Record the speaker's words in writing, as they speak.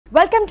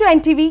Welcome to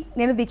NTV.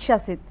 నేను దీక్షా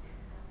సిద్.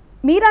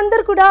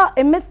 మీరందరూ కూడా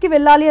MS కి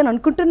వెళ్ళాలి అని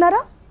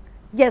అనుకుంటున్నారా?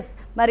 ఎస్,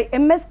 మరి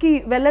MS కి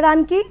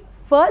వెళ్ళడానికి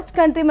ఫస్ట్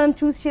కంట్రీ మనం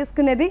చూస్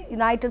చేసుకునేది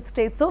United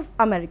states of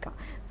America.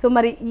 So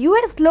మరి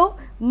యుఎస్లో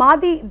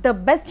మాది ద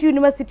బెస్ట్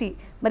యూనివర్సిటీ.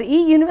 మరి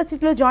ఈ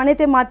యూనివర్సిటీలో జాయిన్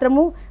అయితే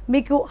మాత్రము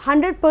మీకు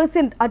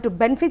 100% అటు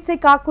బెనిఫిట్సే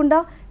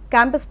కాకుండా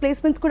క్యాంపస్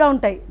ప్లేస్మెంట్స్ కూడా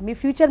ఉంటాయి. మీ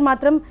ఫ్యూచర్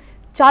మాత్రం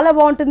చాలా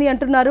బాగుంటుంది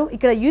అంటున్నారు.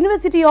 ఇక్కడ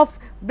university of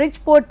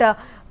బ్రిడ్జ్పోర్ట్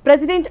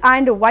president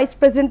and vice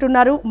president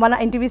ఉన్నారు మన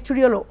NTV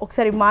స్టూడియోలో.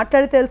 ఒకసారి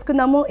మాట్లాడి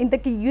తెలుసుకుందాము.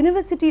 ఇంతకీ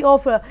యూనివర్సిటీ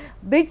ఆఫ్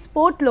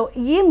బ్రిడ్జ్పోర్ట్లో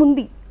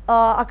ఏముంది,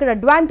 అక్కడ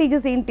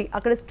అడ్వాంటేజెస్ ఏంటి,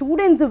 అక్కడ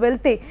స్టూడెంట్స్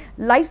వెళ్తే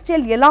లైఫ్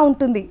స్టైల్ ఎలా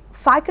ఉంటుంది,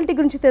 ఫ్యాకల్టీ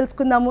గురించి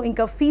తెలుసుకుందాము,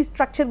 ఇంకా ఫీజ్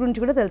స్ట్రక్చర్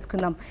గురించి కూడా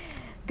తెలుసుకుందాం.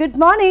 Good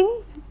morning.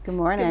 Good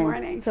morning. Good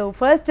morning. So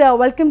first,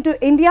 welcome to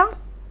India.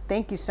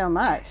 Thank you so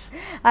much.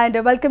 And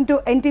welcome to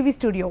NTV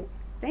studio.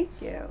 Thank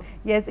you.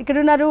 Yes, ఇక్కడ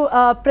ఉన్నారు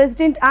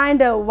ప్రెసిడెంట్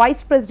అండ్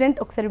వైస్ ప్రెసిడెంట్.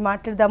 ఒకసారి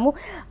మాట్లాడదాము.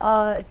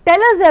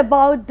 Tell us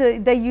about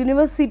the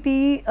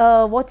university.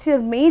 What's your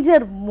major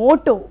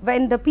motto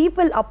when the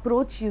people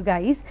approach you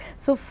guys?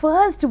 So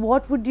first,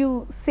 what would you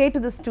say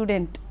to the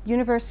student?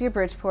 University of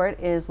Bridgeport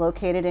is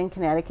located in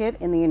Connecticut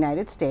in the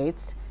United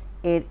States.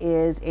 It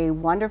is a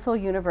wonderful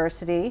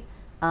university.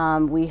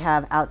 We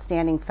have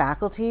outstanding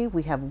faculty,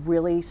 we have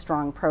really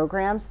strong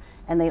programs,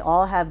 and they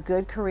all have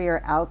good career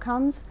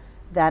outcomes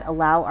that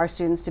allow our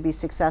students to be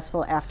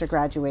successful after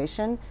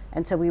graduation.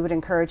 And so we would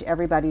encourage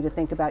everybody to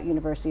think about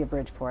University of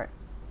Bridgeport.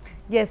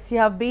 Yes, you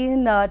have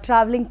been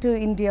traveling to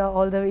India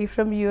all the way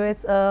from US.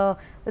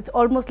 It's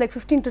almost like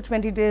 15 to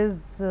 20 days,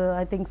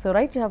 I think so,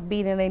 right? You have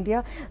been in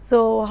India. So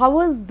how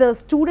was the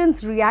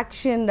students'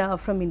 reaction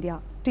from India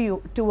to you,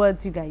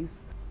 towards you guys?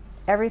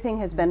 Everything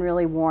has been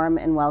really warm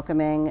and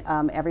welcoming.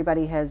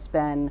 Everybody has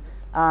been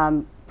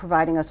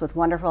providing us with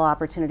wonderful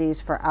opportunities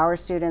for our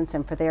students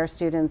and for their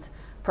students,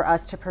 for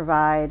us to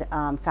provide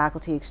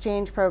faculty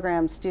exchange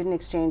programs, student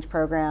exchange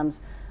programs,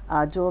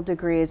 dual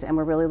degrees, and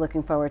we're really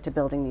looking forward to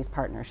building these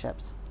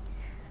partnerships.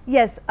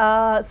 Yes,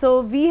 so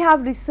we have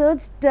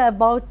researched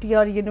about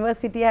your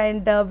university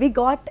and we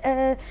got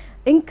an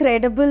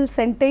incredible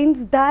sentence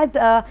that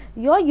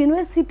your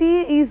university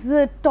is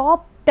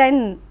top 10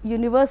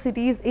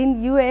 universities in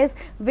US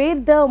where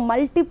the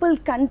multiple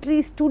country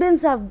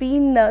students have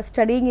been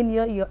studying in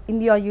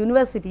your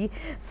university.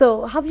 So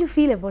how do you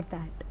feel about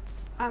that?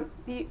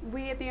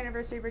 We at the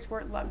University of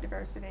Bridgeport love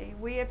diversity.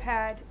 We have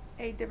had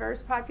a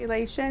diverse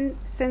population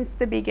since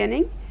the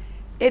beginning.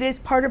 It is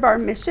part of our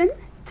mission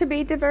to be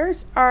diverse.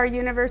 Our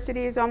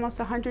university is almost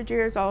 100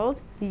 years old.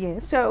 Yes.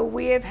 So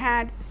we have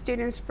had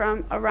students from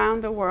around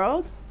the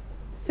world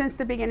since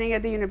the beginning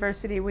of the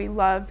university. We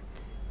love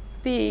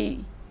the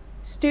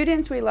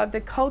students, we love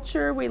the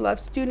culture, we love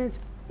students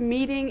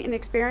meeting and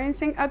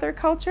experiencing other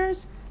cultures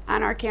on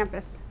our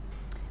campus.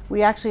 We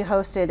actually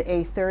hosted a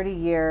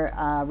 30-year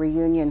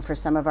reunion for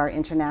some of our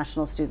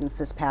international students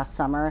this past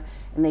summer,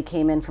 and they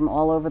came in from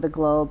all over the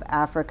globe,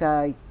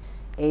 Africa,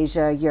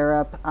 Asia,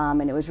 Europe,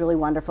 and it was really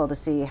wonderful to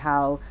see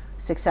how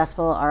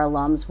successful our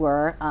alums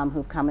were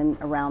who've come in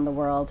around the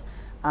world.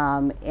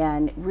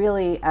 And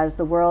really, as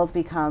the world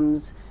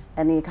becomes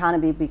and the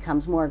economy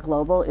becomes more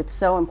global, it's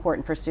so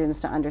important for students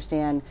to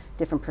understand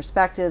different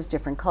perspectives,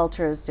 different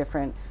cultures,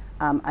 different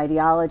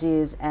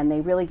ideologies, and they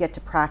really get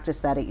to practice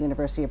that at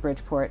University of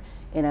Bridgeport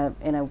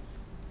in a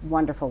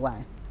wonderful way.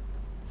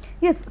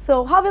 Yes, so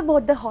how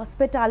about the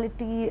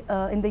hospitality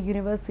in the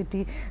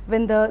university?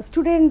 When the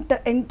student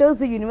enters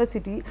the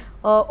university,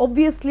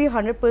 obviously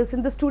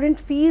 100% the student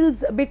feels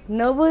a bit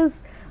nervous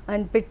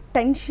and bit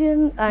tension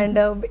and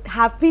bit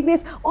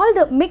happiness, all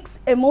the mixed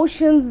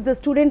emotions the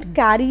student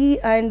carry,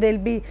 and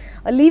they'll be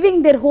leaving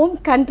their home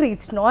country.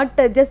 It's not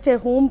just a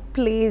home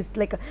place,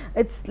 like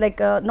it's like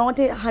not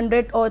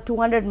 100 or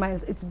 200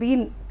 miles. It's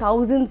been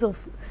thousands of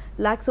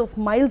lakhs of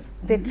miles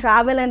they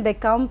travel and they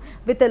come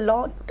with a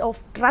lot of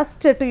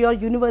trust to your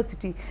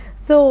university.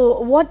 So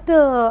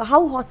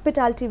how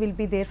hospitality will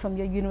be there from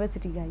your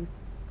university guys?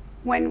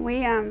 When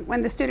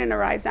the student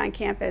arrives on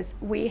campus,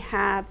 we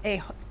have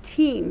a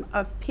team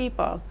of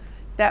people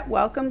that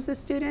welcomes the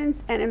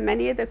students, and in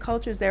many of the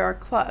cultures there are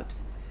clubs.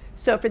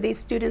 So for these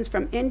students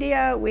from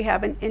India, we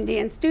have an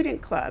Indian student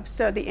club.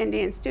 So the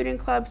Indian student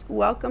clubs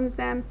welcomes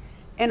them.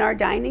 In our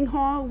dining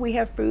hall, we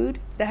have food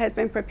that has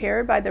been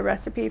prepared by the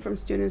recipe from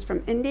students from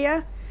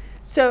India.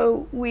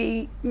 So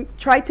we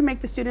try to make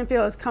the student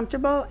feel as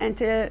comfortable and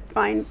to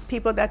find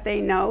people that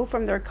they know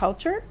from their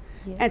culture.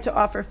 Yes. And to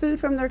offer food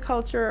from their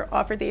culture,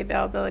 offer the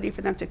availability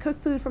for them to cook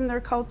food from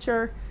their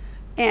culture.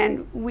 And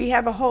we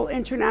have a whole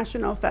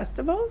international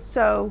festival.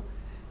 So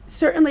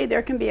certainly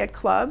there can be a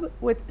club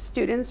with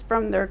students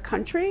from their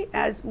country,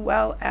 as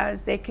well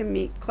as they can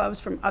meet clubs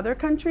from other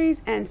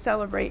countries and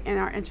celebrate in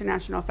our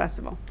international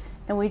festival.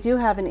 And we do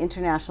have an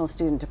international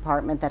student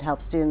department that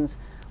helps students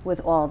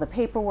with all the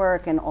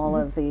paperwork and all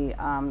of the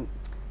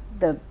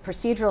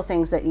procedural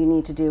things that you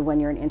need to do when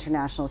you're an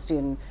international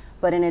student.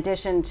 But in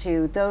addition to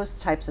those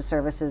types of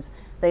services,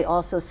 they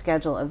also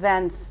schedule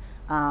events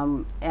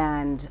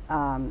and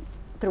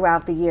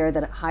throughout the year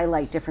that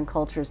highlight different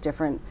cultures,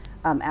 different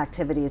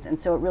activities, and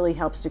so it really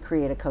helps to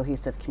create a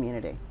cohesive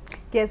community.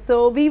 Yes,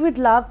 so we would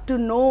love to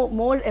know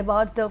more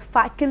about the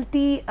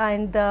faculty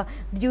and the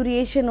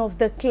duration of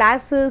the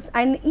classes,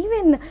 and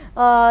even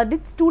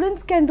did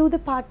students can do the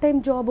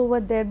part-time job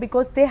over there,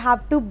 because they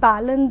have to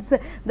balance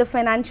the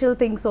financial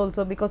things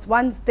also, because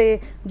once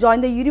they join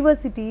the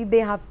university they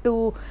have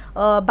to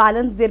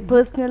balance their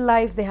personal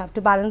life, they have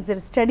to balance their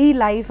study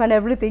life and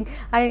everything,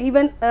 and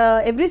even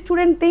every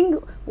student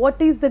think what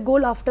is the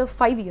goal after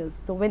 5 years.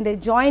 So when they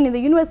join in the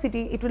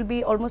university, it will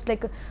be almost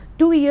like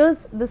 2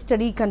 years the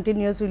study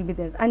continues will be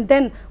there, and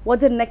then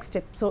what's the next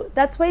step. So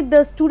that's why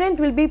the student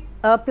will be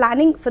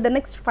planning for the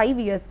next 5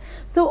 years.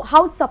 So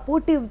how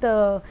supportive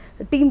the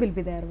team will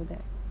be there over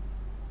there?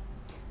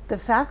 The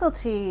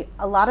faculty,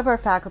 a lot of our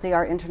faculty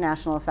are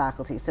international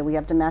faculty, so we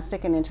have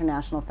domestic and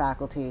international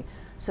faculty,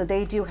 so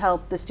they do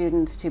help the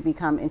students to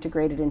become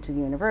integrated into the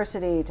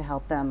university, to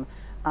help them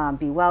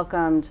be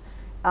welcomed.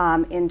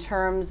 In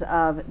terms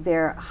of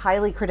their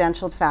highly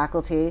credentialed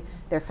faculty,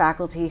 they're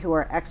faculty who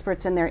are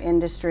experts in their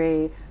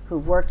industry,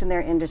 who've worked in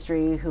their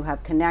industry, who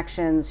have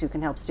connections, who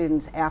can help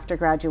students after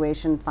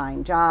graduation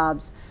find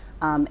jobs.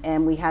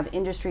 And we have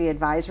industry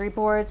advisory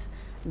boards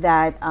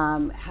that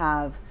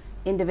have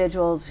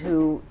individuals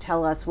who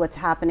tell us what's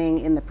happening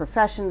in the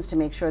professions to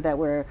make sure that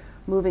we're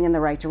moving in the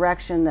right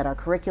direction, that our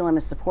curriculum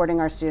is supporting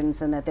our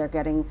students, and that they're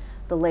getting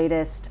the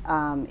latest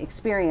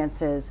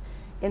experiences.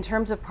 In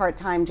terms of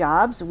part-time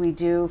jobs, we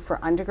do for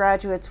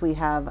undergraduates, we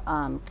have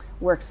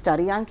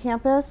work-study on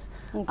campus.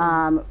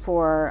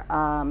 For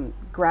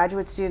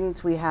graduate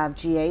students, we have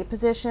GA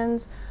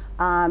positions,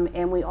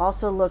 and we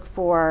also look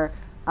for,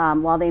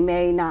 while they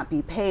may not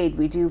be paid,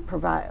 we do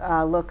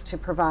provide, look to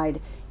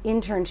provide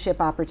internship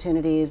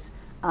opportunities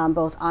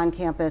both on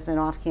campus and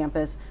off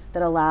campus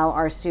that allow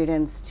our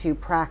students to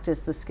practice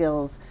the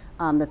skills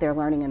that they're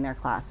learning in their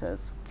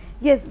classes.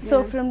 Yes,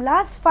 so from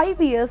last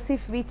 5 years,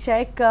 if we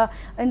check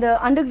in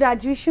the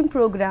undergraduation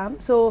program,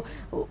 so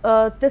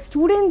the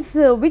students,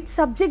 which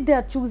subject they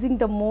are choosing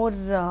the more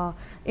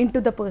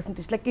into the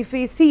percentage. Like if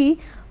we see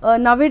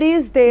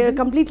nowadays, they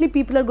completely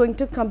people are going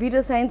to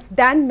computer science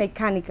than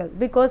mechanical,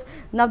 because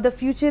now the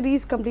future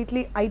is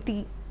completely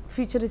IT.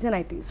 Future is in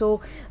IT.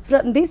 So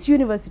from this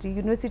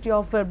University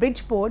of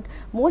Bridgeport,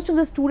 most of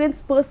the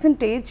students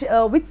percentage,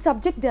 which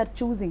subject they are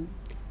choosing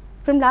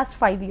from last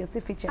 5 years,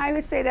 if we check. I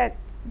would say that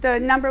the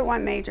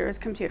 #1 major is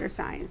computer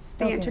science.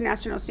 The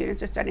international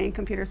students are studying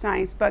computer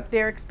science, but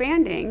they're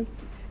expanding.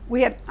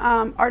 We have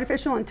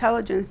artificial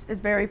intelligence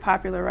is very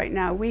popular right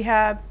now. We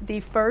have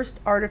the first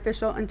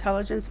artificial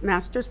intelligence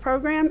master's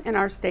program in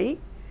our state.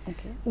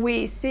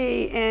 We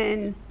see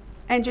in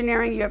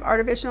engineering, you have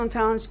artificial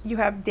intelligence, you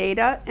have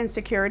data and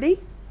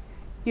security,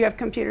 you have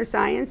computer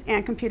science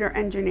and computer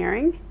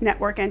engineering,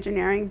 network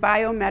engineering,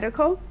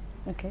 biomedical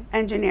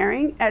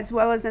engineering, as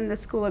well as in the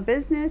School of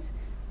Business.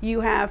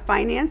 You have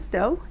finance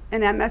still,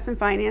 an MS in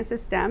finance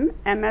is STEM,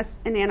 MS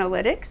in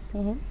analytics,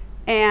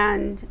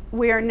 and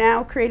we are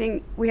now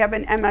creating, we have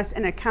an MS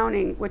in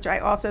accounting, which I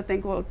also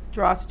think will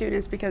draw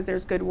students because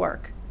there's good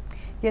work.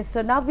 Yes,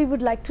 so now we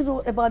would like to know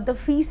about the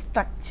fee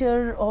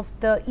structure of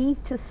the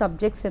each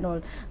subjects and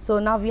all. So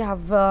now we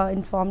have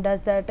informed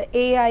us that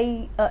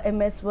AI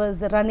MS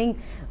was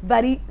running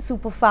very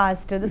super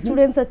fast. The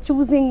students are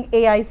choosing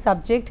AI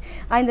subject,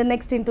 and the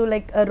next into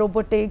like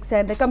robotics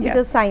and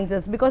computer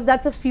sciences, because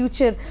that's a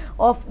future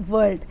of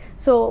world.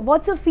 So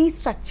what's the fee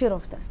structure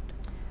of that?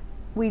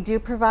 We do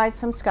provide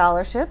some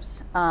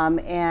scholarships,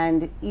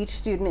 and each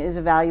student is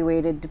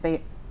evaluated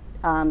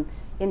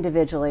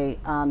individually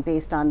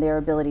based on their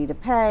ability to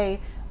pay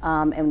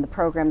and the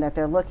program that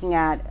they're looking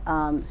at.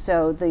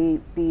 So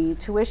the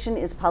tuition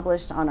is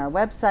published on our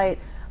website,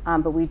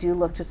 but we do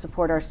look to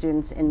support our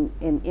students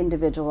in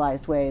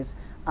individualized ways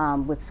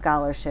with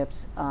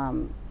scholarships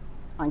on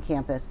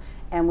campus.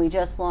 And we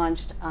just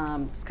launched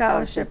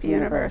Scholarship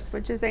Universe,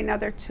 which is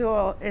another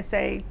tool. It's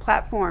a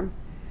platform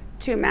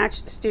to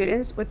match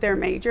students with their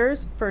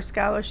majors for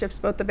scholarships,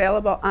 both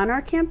available on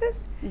our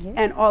campus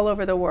and all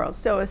over the world.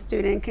 So a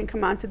student can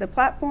come onto the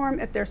platform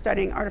if they're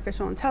studying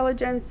artificial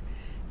intelligence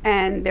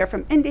and they're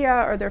from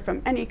India or they're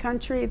from any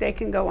country, they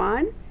can go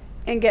on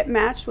and get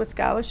matched with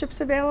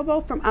scholarships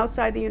available from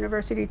outside the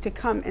university to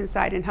come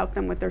inside and help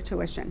them with their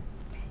tuition.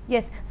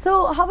 Yes.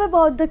 So how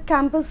about the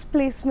campus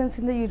placements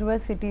in the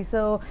university?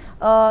 So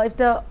if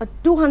the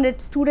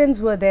 200 students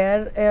were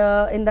there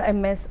in the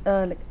MS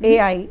like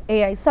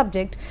AI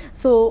subject,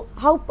 so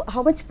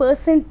how much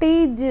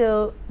percentage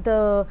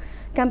the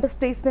campus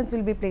placements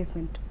will be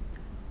placement?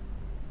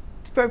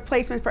 For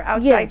placement for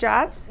outside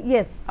jobs?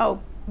 Yes. Oh,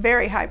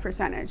 very high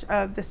percentage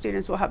of the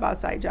students will have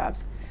outside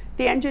jobs.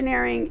 The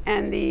engineering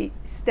and the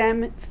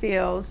STEM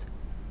fields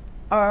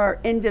are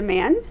in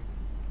demand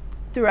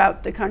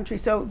throughout the country.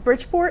 So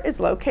Bridgeport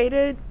is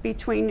located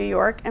between New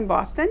York and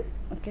Boston.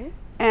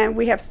 And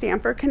we have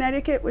Stamford,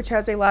 Connecticut, which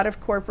has a lot of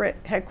corporate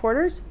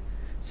headquarters.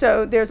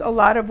 So there's a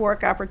lot of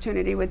work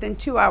opportunity. Within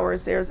 2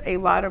 hours, there's a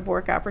lot of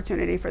work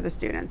opportunity for the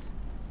students.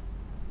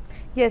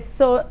 Yes,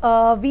 so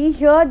we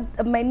heard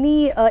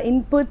many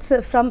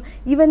inputs from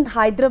even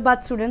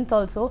Hyderabad students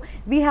also.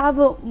 We have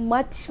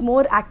much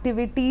more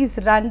activities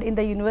run in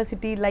the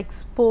university like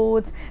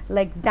sports,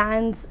 like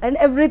dance and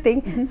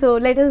everything. So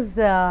let us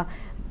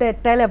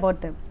tell about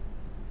them.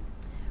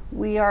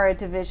 We are a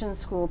division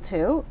school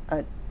too,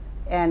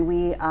 and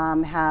we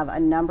have a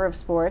number of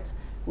sports.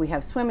 We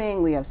have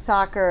swimming, we have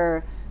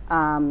soccer,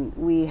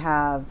 we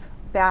have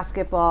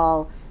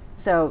basketball,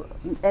 so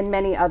and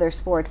many other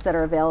sports that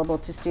are available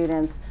to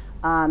students.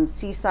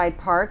 Seaside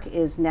Park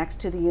is next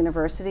to the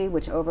university,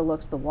 which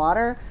overlooks the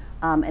water,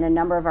 and a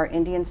number of our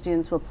Indian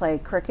students will play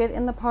cricket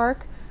in the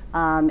park,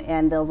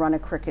 and they'll run a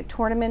cricket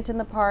tournament in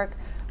the park.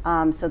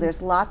 So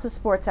there's lots of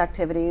sports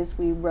activities.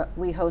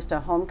 We host a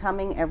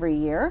homecoming every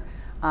year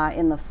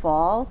in the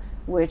fall,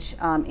 which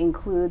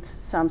includes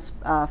some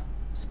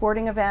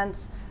sporting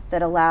events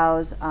that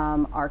allows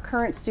our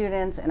current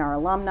students and our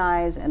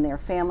alumni and their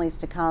families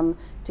to come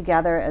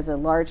together as a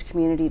large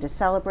community to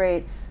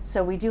celebrate.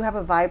 So we do have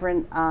a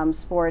vibrant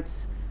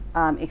sports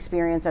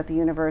experience at the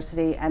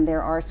university, and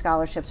there are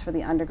scholarships for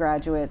the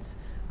undergraduates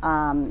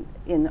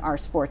in our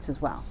sports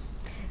as well.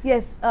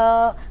 Yes,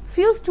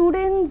 few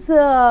students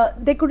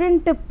they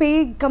couldn't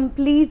pay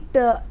complete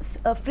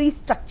free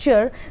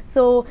structure.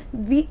 So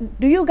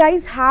do you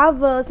guys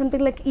have something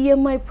like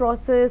EMI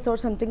process or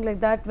something like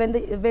that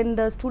when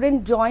the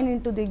student join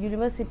into the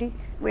university?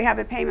 We have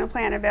a payment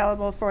plan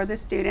available for the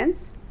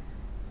students,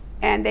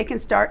 and they can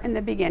start in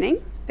the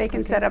beginning. They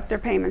can set up their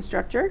payment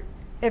structure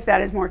if that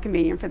is more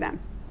convenient for them.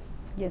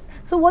 Yes.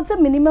 So what's the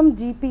minimum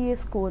GPA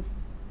score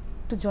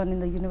to join in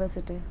the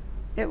university?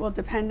 It will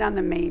depend on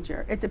the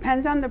major. It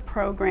depends on the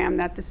program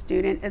that the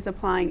student is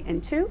applying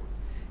into.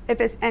 If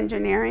it's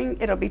engineering,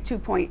 it'll be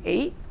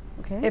 2.8.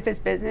 Okay. If it's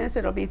business,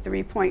 it'll be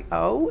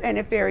 3.0, and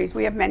it varies.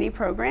 We have many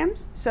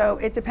programs, so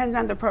it depends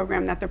on the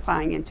program that they're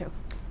applying into.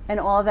 And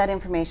all of that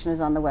information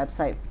is on the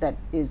website that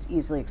is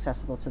easily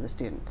accessible to the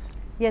students.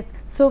 Yes,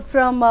 so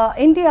from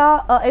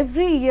India,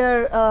 every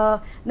year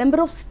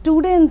number of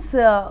students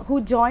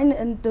who join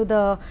into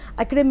the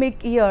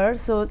academic year,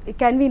 so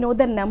can we know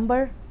the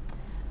number?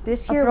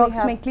 This year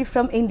approximately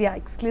from India,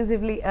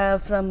 exclusively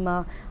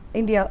from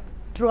India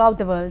throughout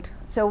the world.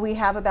 So we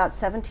have about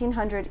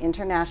 1,700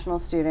 international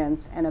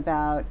students, and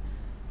about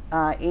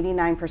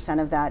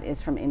 89% of that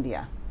is from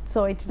India.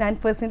 So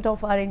 89%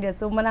 of our India.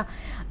 So mana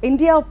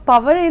India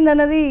power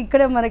ఏందన్నది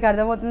ఇక్కడ మనకు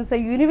అర్థమవుతుంది. So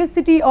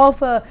university of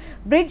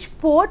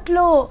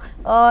బ్రిడ్జ్పోర్ట్లో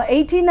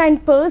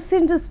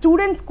 89%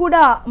 students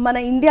కూడా మన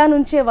India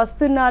నుంచే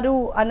వస్తున్నారు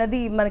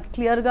అన్నది మనకి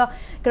క్లియర్గా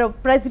ఇక్కడ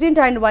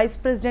ప్రెసిడెంట్ అండ్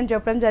వైస్ ప్రెసిడెంట్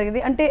చెప్పడం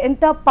జరిగింది. అంటే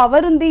ఎంత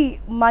పవర్ ఉంది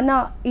మన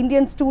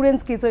ఇండియన్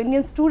స్టూడెంట్స్కి. So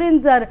Indian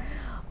students are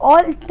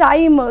all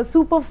time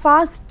super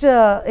fast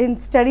in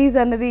studies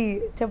annadi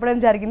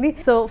cheppadam jarigindi.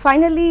 So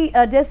finally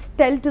just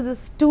tell to the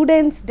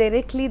students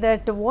directly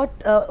that what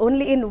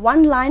only in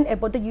one line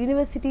about the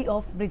University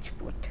of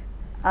Bridgeport.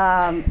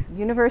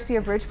 University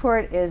of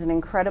Bridgeport is an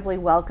incredibly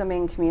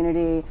welcoming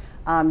community.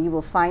 You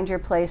will find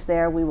your place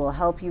there. We will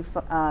help you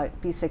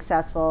be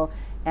successful,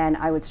 and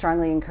I would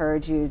strongly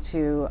encourage you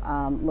to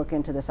look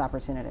into this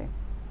opportunity.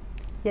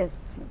 Yes.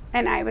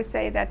 And I would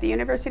say that the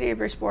University of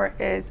Bridgeport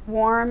is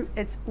warm,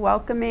 it's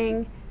welcoming.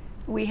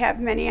 We have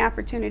many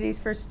opportunities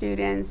for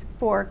students,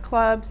 for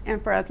clubs and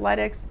for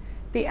athletics.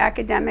 The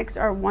academics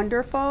are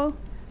wonderful.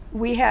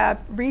 We have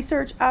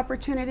research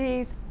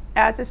opportunities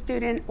as a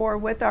student or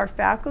with our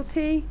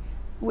faculty.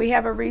 We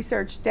have a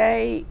research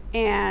day,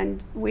 and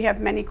we have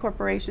many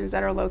corporations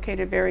that are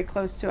located very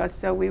close to us,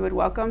 so we would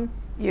welcome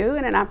you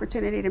and an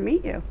opportunity to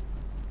meet you.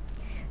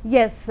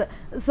 Yes,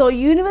 so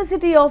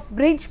University of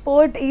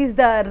Bridgeport is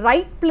the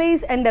right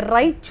place and the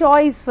right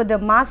choice for the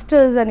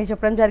masters అని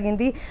చెప్పడం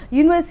జరిగింది.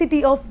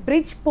 University of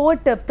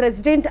Bridgeport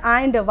president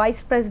and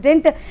vice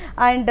president,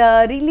 and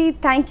really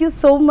thank you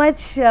so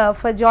much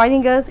for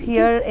joining us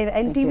here in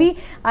NTV,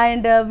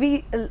 and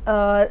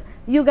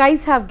you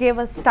guys have gave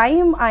us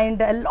time and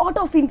a lot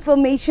of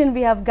information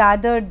we have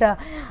gathered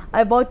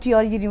about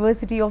your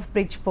University of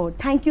Bridgeport.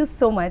 Thank you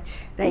so much.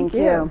 Thank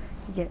you.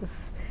 Yes.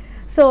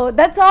 So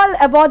that's all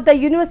about the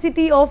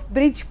University of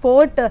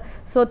Bridgeport.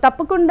 So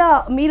తప్పకుండా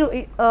మీరు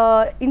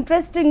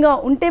ఇంట్రెస్టింగ్గా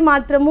ఉంటే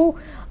మాత్రము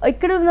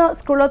ఇక్కడున్న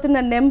scroll అవుతున్న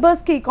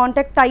నెంబర్స్కి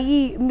contact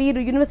అయ్యి మీరు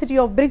యూనివర్సిటీ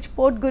ఆఫ్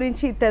బ్రిడ్జ్పోర్ట్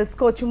గురించి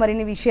తెలుసుకోవచ్చు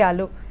మరిన్ని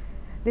విషయాలు.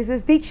 This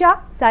is Deeksha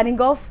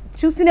signing off.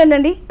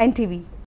 చూసినండి NTV.